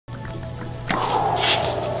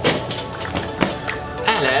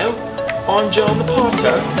Hello, I'm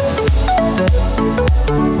Jonthepotter.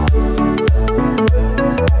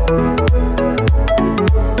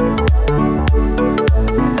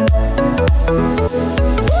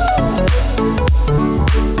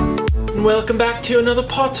 Welcome back to another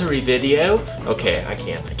pottery video. Okay, I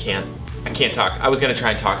can't talk. I was gonna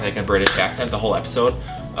try and talk like a British accent the whole episode,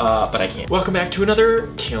 but I can't. Welcome back to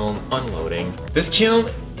another kiln unloading. This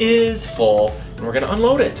kiln is full, and we're gonna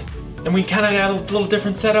unload it. And we kind of got a little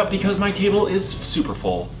different setup because my table is super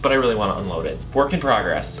full, but I really want to unload it. Work in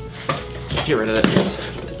progress. Let's get rid of this.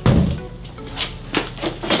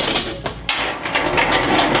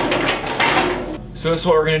 So this is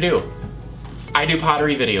what we're gonna do. I do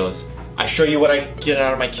pottery videos. I show you what I get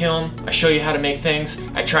out of my kiln. I show you how to make things.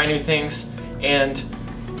 I try new things, and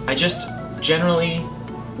I just generally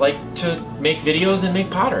like to make videos and make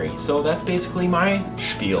pottery. So that's basically my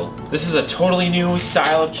spiel. This is a totally new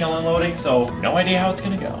style of kiln unloading, so no idea how it's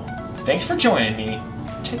gonna go. Thanks for joining me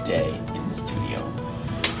today in the studio.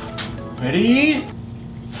 Ready?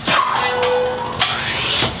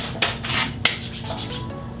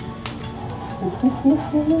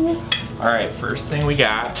 All right, first thing we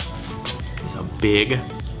got is a big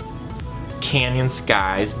Canyon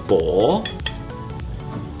Skies bowl.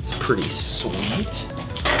 It's pretty sweet.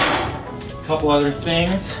 Couple other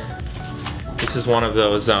things. This is one of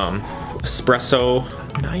those espresso,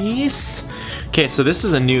 nice. Okay, so this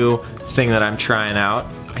is a new thing that I'm trying out.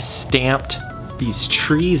 I stamped these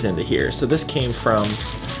trees into here. So this came from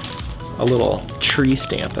a little tree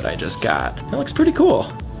stamp that I just got. It looks pretty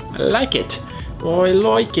cool. I like it. I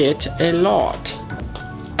like it a lot.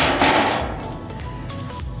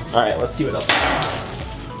 All right, let's see what else.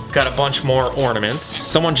 Got a bunch more ornaments.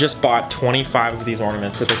 Someone just bought 25 of these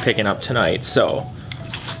ornaments that they're picking up tonight, so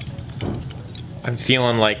I'm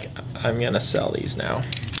feeling like I'm gonna sell these now.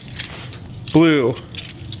 Blue,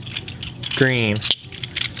 green,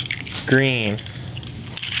 green,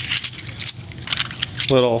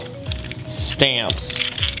 little stamps,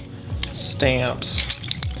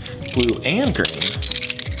 blue and green.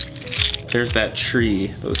 There's that tree,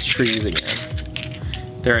 those trees again.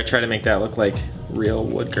 There, I try to make that look like real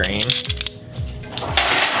wood grain.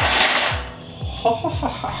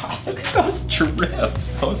 Look at those drips.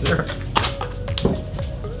 Those are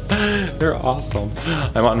they're awesome.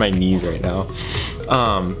 I'm on my knees right now.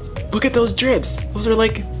 Look at those drips. Those are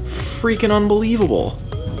like freaking unbelievable.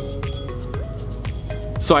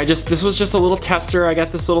 So this was just a little tester. I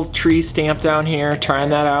got this little tree stamp down here, trying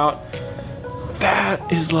that out.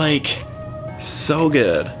 That is like so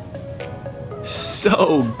good.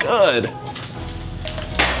 So good.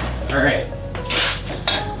 All right.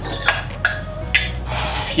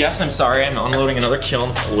 Yes, I'm sorry, I'm unloading another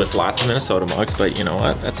kiln with lots of Minnesota mugs, but you know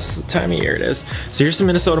what? That's the time of year it is. So here's some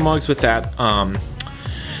Minnesota mugs with that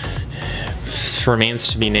remains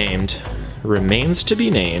to be named,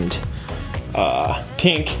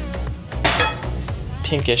 pinkish.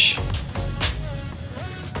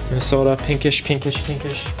 Minnesota, pinkish.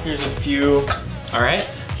 Here's a few. All right.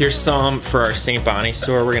 Here's some for our St. Bonnie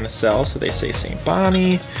store we're gonna sell. So they say St.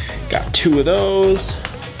 Bonnie. Got 2 of those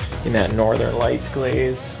in that Northern Lights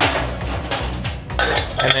glaze.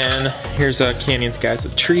 And then here's a Canyon Skies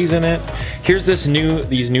with trees in it. Here's these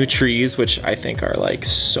new trees, which I think are like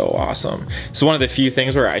so awesome. So one of the few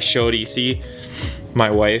things where I showed EC, my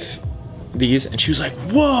wife, these, and she was like,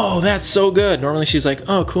 whoa, that's so good. Normally she's like,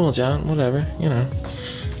 oh, cool, John, whatever, you know,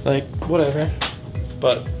 like, whatever.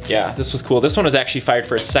 But yeah, this was cool. This one was actually fired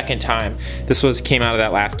for a second time. This came out of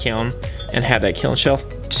that last kiln and had that kiln shelf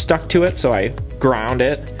stuck to it, so I ground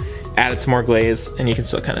it, added some more glaze, and you can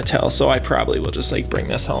still kind of tell. So I probably will just like bring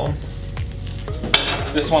this home.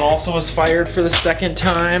 This one also was fired for the second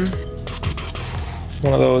time.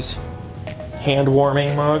 One of those hand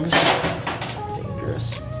warming mugs.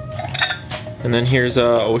 Dangerous. And then here's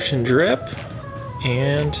a Ocean Drip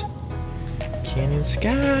and Canyon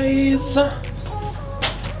Skies.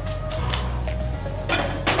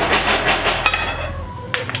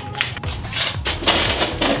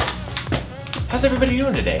 How's everybody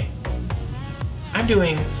doing today? I'm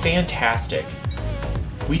doing fantastic.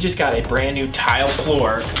 We just got a brand new tile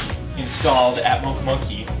floor installed at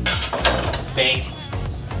Mocha. Thank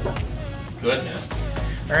goodness.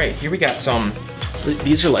 All right, here we got some,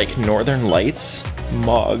 these are like Northern Lights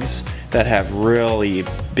mugs that have really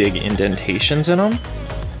big indentations in them.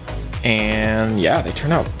 And yeah, they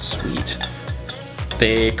turn out sweet.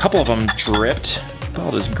 A couple of them dripped, but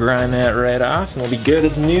I'll just grind that right off and they'll be good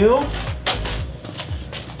as new.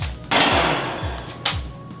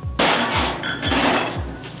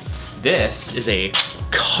 This is a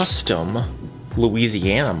custom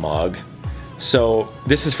Louisiana mug. So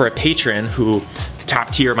this is for a patron who, the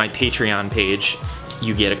top tier of my Patreon page,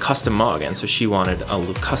 you get a custom mug, and so she wanted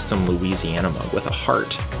a custom Louisiana mug with a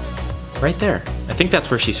heart. Right there. I think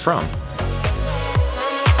that's where she's from.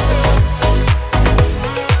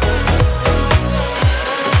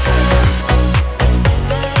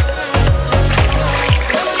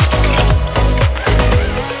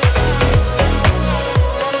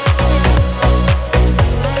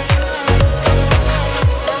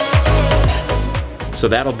 So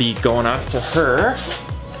that'll be going off to her.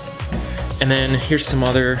 And then here's some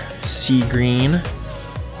other sea green.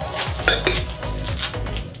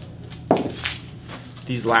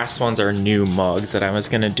 These last ones are new mugs that I was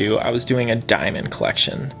gonna do. I was doing a diamond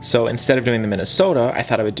collection. So instead of doing the Minnesota, I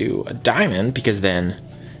thought I would do a diamond because then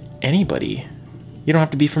anybody, you don't have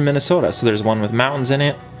to be from Minnesota. So there's one with mountains in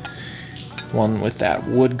it, one with that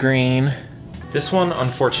wood grain. This one,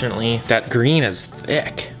 unfortunately, that green is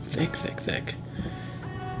thick, thick, thick, thick.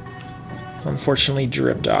 Unfortunately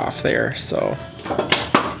dripped off there, so. All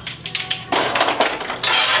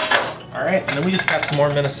right, and then we just got some more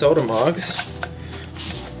Minnesota mugs.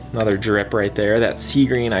 Another drip right there. That sea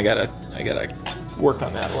green, I gotta work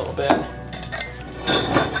on that a little bit.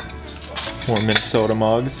 More Minnesota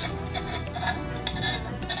mugs.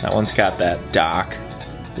 That one's got that dock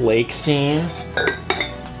lake scene.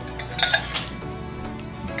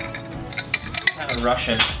 Kind of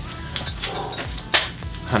Russian.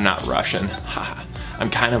 I'm not Russian. I'm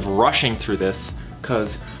kind of rushing through this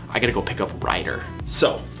because I gotta go pick up Ryder.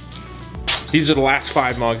 So, these are the last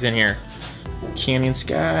 5 mugs in here. Canyon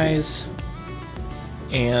Skies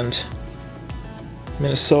and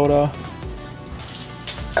Minnesota.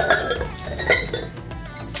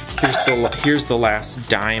 Here's the last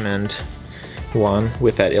diamond one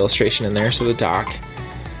with that illustration in there, so the dock.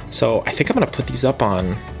 So I think I'm gonna put these up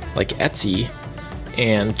on like Etsy,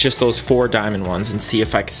 and just those 4 diamond ones, and see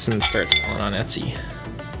if I can start selling on Etsy.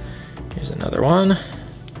 Here's another one.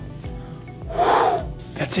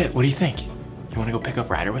 That's it. What do you think? You want to go pick up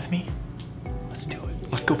Ryder with me? Let's do it.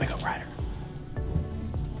 Let's go pick up Ryder.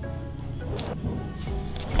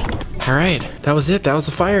 All right, that was it. That was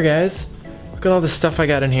the fire, guys. Look at all this stuff I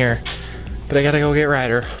got in here. But I gotta go get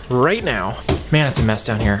Ryder right now. Man, it's a mess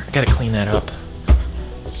down here. I gotta clean that up.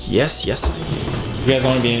 Yes, yes, I do. You guys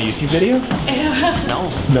want to be in a YouTube video?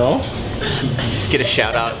 No. No? Just get a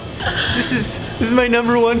shout out. This is my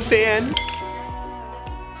 #1 fan.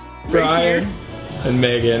 Right here. And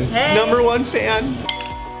Megan. Hey. #1 fan.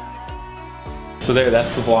 So there,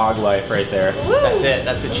 that's the vlog life right there. Woo. That's it.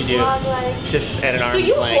 That's what you do. Vlog life. It's just at an arm's So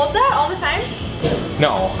you length. hold that all the time?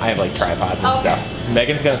 No, I have like tripods and Okay. stuff.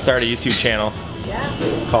 Megan's gonna start a YouTube channel Yeah.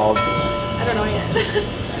 called I don't know yet.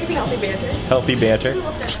 Maybe Healthy Banter. Healthy Banter.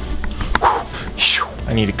 We'll start.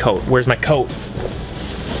 I need a coat. Where's my coat?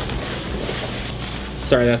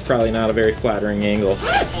 Sorry, that's probably not a very flattering angle.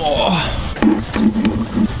 Oh.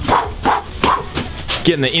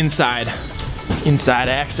 Getting the inside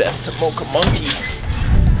access to Mocha Monkey.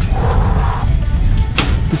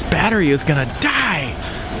 This battery is gonna die.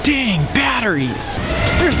 Dang, batteries.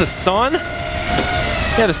 There's the sun.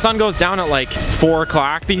 Yeah, the sun goes down at like 4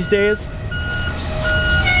 o'clock these days.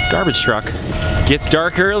 Garbage truck. Gets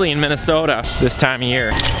dark early in Minnesota this time of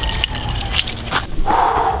year.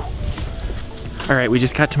 All right, we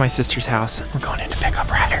just got to my sister's house. We're going in to pick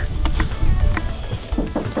up Ryder.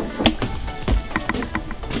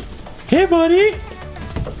 Hey, buddy.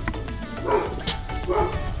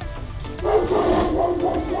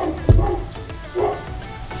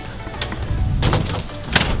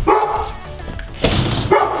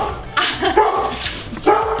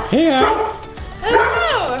 Hey, guys.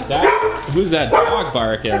 Hello. Who's that dog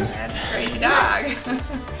barking? That's a crazy dog.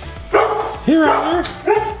 Hey, Ryder.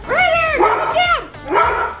 Ryder, come down.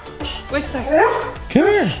 What's that? Come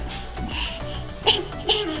here.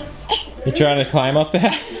 You trying to climb up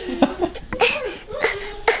that?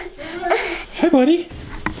 Hi, buddy.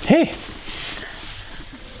 Hey.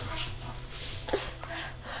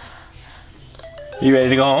 You ready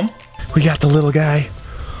to go home? We got the little guy.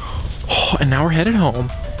 Oh, and now we're headed home.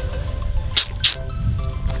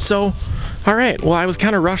 So, all right, well, I was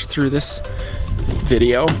kind of rushed through this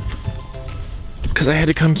video because I had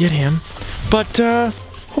to come get him, but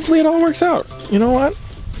hopefully it all works out. You know what?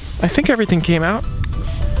 I think everything came out.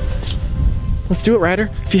 Let's do it, Ryder.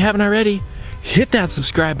 If you haven't already, hit that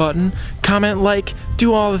subscribe button, comment, like,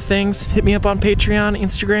 do all the things. Hit me up on Patreon,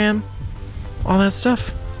 Instagram, all that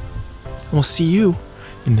stuff. And we'll see you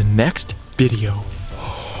in the next video.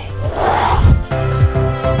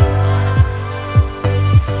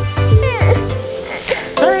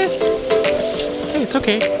 Sorry. Hey, it's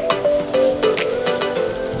okay.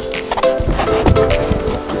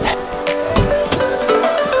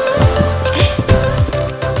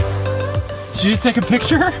 Did you just take a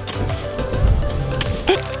picture?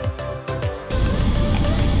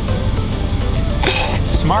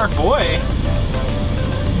 Smart boy.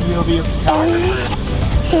 You'll be a photographer.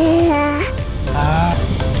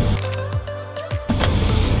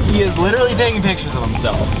 He is literally taking pictures of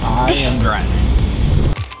himself. I am grinding.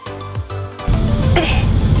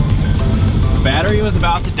 The battery was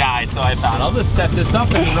about to die, so I thought I'll just set this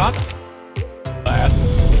up and run.